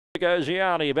goes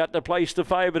Yanni, about to place the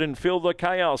favourite in Feel the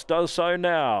Chaos, does so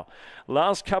now.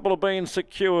 Last couple have been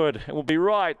secured. It will be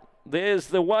right. There's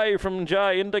the way from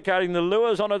Jay, indicating the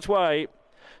lure's on its way.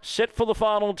 Set for the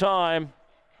final time.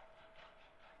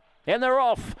 And they're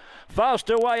off. Fast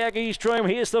away, Aggie's Dream.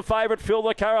 Here's the favourite, Feel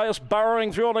the Chaos,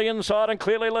 burrowing through on the inside and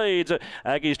clearly leads.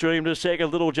 Aggie's Dream to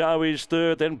second, Little Joe is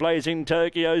third, then Blazing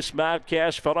Tokyo, Smart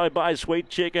Cash, followed by Sweet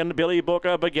Chicken, Billy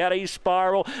Booker, Bugatti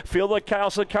Spiral. Feel the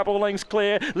Chaos a couple of lengths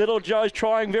clear. Little Joe's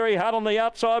trying very hard on the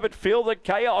outside, but Feel the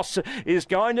Chaos is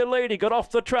going to lead. He got off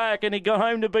the track and he got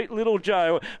home to beat Little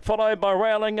Joe, followed by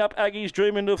railing up Aggie's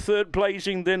Dream into third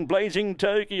placing, then Blazing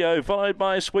Tokyo, followed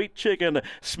by Sweet Chicken,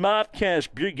 Smart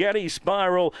Cash, Bugatti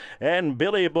Spiral, and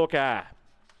Billy Booker.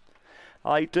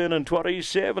 18 and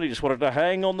 27. He just wanted to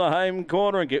hang on the home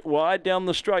corner and get wide down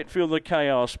the straight. Feel the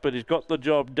Chaos, but he's got the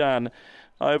job done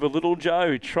over Little Joe,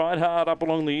 who tried hard up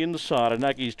along the inside, and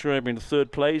Aggie's Dream in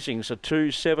third placing. So 2,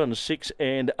 7, 6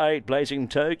 and 8. Blazing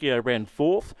Tokyo ran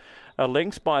fourth, a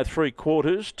length by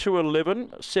 3/4, 2:11,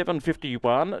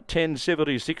 7:51,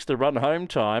 10:76 the run home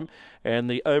time, and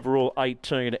the overall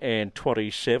 18 and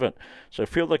 27. So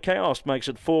Feel the Chaos makes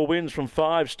it 4 wins from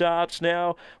 5 starts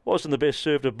now. Wasn't the best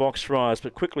served of box rise,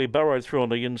 but quickly burrowed through on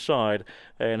the inside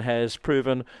and has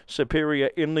proven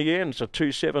superior in the end. So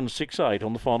 2, 7, 6, 8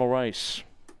 on the final race.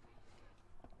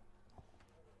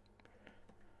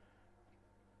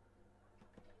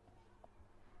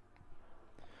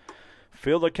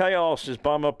 Feel the Chaos is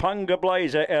by Mapunga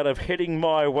Blazer out of Heading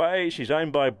My Way. She's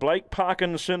owned by Blake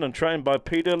Parkinson and trained by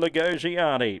Peter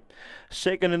Lagoziani.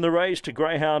 Second in the race to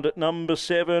Greyhound at number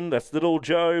 7. That's Little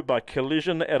Joe by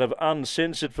Collision out of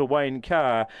Uncensored for Wayne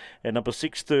Carr. And number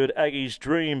 6, third, Aggie's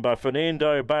Dream by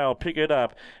Fernando Bale. Pick it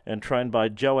up and trained by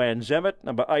Joanne Zammit.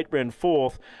 Number 8 ran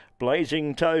fourth,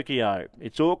 Blazing Tokyo.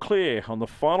 It's all clear on the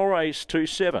final race, 2,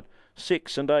 7,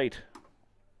 6 and 8.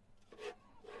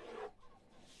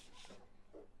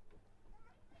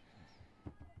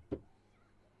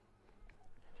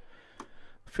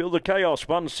 Feel the Chaos,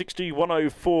 160,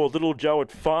 104. Little Joe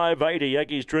at 580.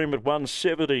 Aggie's Dream at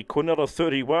 170. Quinella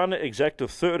 31. Exacta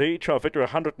 30. Trifecta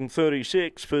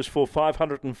 136. First 4,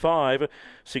 505.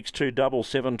 6-2 double,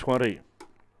 720.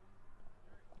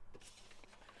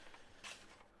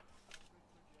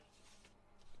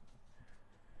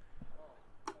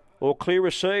 All clear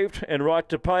received and right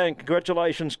to pay, and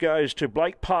congratulations goes to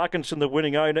Blake Parkinson, the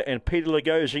winning owner, and Peter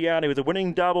Lagoziani with the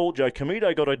winning double. Joe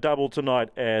Comito got a double tonight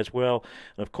as well.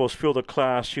 And of course, Feel the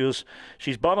Class. She's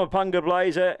by Mapunga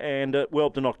Blazer and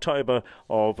whelped in October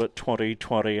of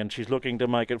 2020, and she's looking to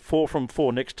make it 4 from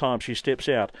 4 next time she steps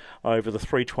out over the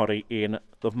 320 in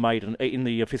the maiden in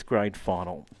the 5th grade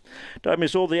final. Don't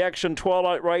miss all the action.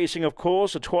 Twilight racing, of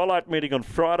course. A Twilight meeting on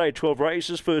Friday, 12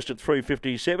 races, first at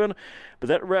 3:57. But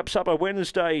that wraps up a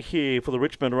Wednesday here for the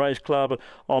Richmond Race Club.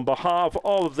 On behalf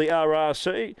of the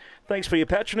RRC, thanks for your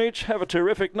patronage. Have a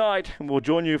terrific night, and we'll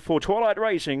join you for Twilight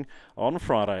racing on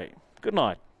Friday. Good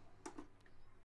night.